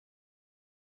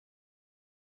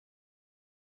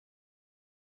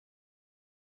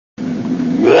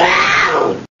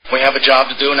we have a job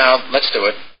to do now. Let's do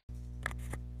it.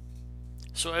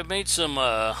 So I've made some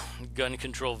gun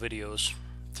control videos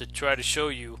to try to show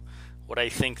you what I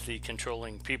think the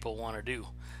controlling people want to do.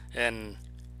 And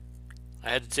I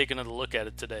had to take another look at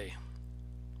it today.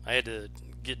 I had to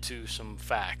get to some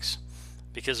facts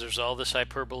because there's all this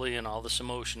hyperbole and all this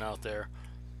emotion out there,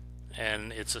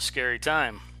 and it's a scary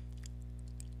time.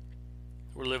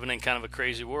 We're living in kind of a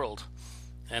crazy world,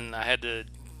 and I had to,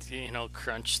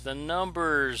 crunch the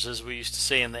numbers, as we used to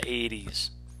say in the 80s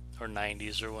or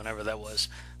 90s or whenever that was.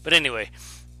 But anyway,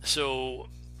 so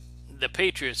the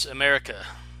Patriots, America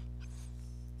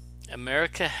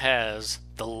has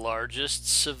the largest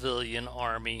civilian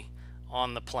army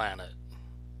on the planet,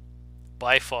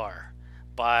 by far,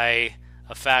 by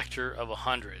a factor of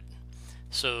 100.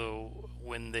 So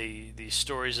when these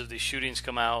stories of these shootings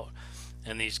come out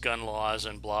and these gun laws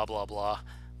and blah blah blah,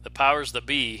 the powers that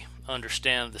be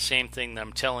understand the same thing that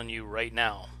I'm telling you right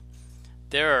now.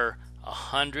 There are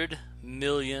 100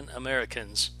 million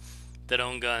Americans that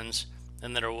own guns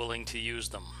and that are willing to use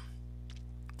them.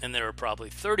 And there are probably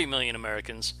 30 million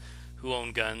Americans who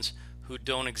own guns who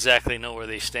don't exactly know where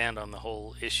they stand on the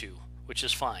whole issue, which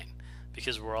is fine,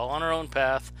 because we're all on our own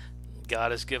path.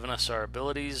 God has given us our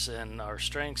abilities and our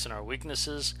strengths and our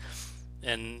weaknesses,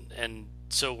 and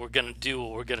so we're going to do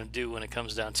what we're going to do when it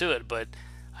comes down to it. But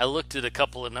I looked at a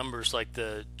couple of numbers like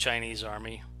the Chinese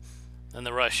army and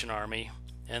the Russian army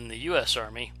and the U.S.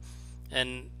 army,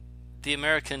 and the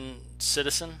American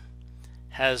citizen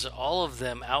has all of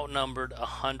them outnumbered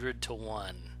 100 to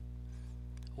 1.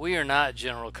 We are not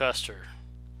General Custer.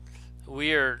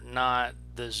 We are not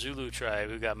the Zulu tribe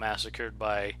who got massacred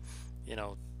by,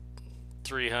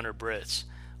 300 Brits.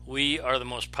 We are the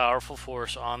most powerful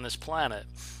force on this planet,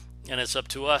 and it's up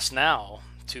to us now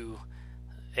to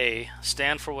A,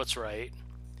 stand for what's right.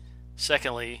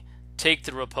 Secondly, take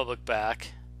the republic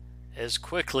back as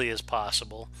quickly as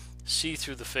possible, see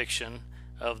through the fiction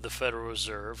of the Federal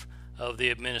Reserve, of the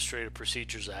Administrative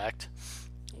Procedures Act.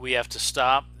 We have to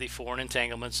stop the foreign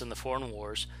entanglements and the foreign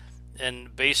wars,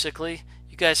 and basically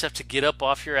you guys have to get up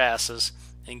off your asses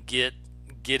and get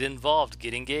involved,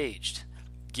 get engaged,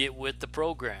 get with the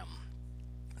program.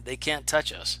 They can't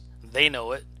touch us. They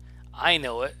know it, I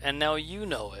know it, and now you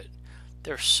know it.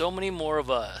 There's so many more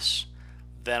of us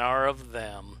than are of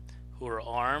them who are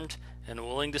armed and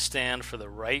willing to stand for the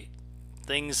right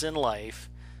things in life,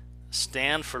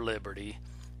 stand for liberty,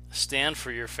 stand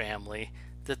for your family,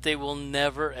 that they will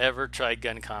never ever try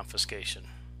gun confiscation.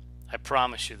 I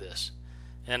promise you this.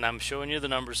 And I'm showing you the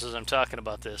numbers as I'm talking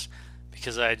about this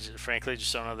because I frankly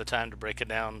just don't have the time to break it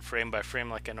down frame by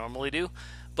frame like I normally do.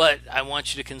 But I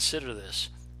want you to consider this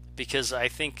because I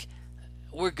think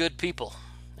we're good people.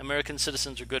 American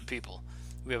citizens are good people.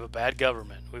 We have a bad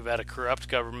government. We've had a corrupt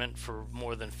government for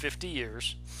more than 50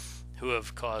 years who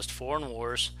have caused foreign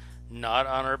wars not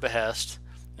on our behest,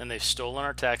 and they've stolen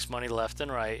our tax money left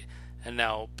and right. And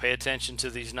now pay attention to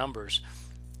these numbers,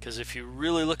 because if you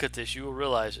really look at this, you will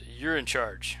realize you're in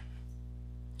charge.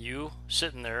 You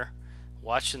sitting there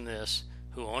watching this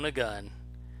who own a gun,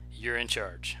 you're in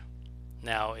charge.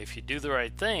 Now if you do the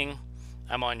right thing,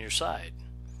 I'm on your side.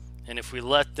 And if we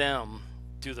let them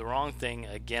do the wrong thing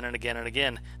again and again and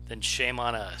again, then shame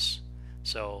on us.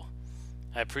 So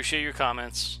I appreciate your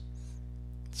comments.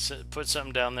 Put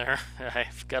something down there.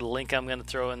 I've got a link I'm going to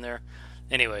throw in there.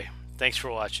 Anyway, thanks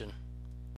for watching.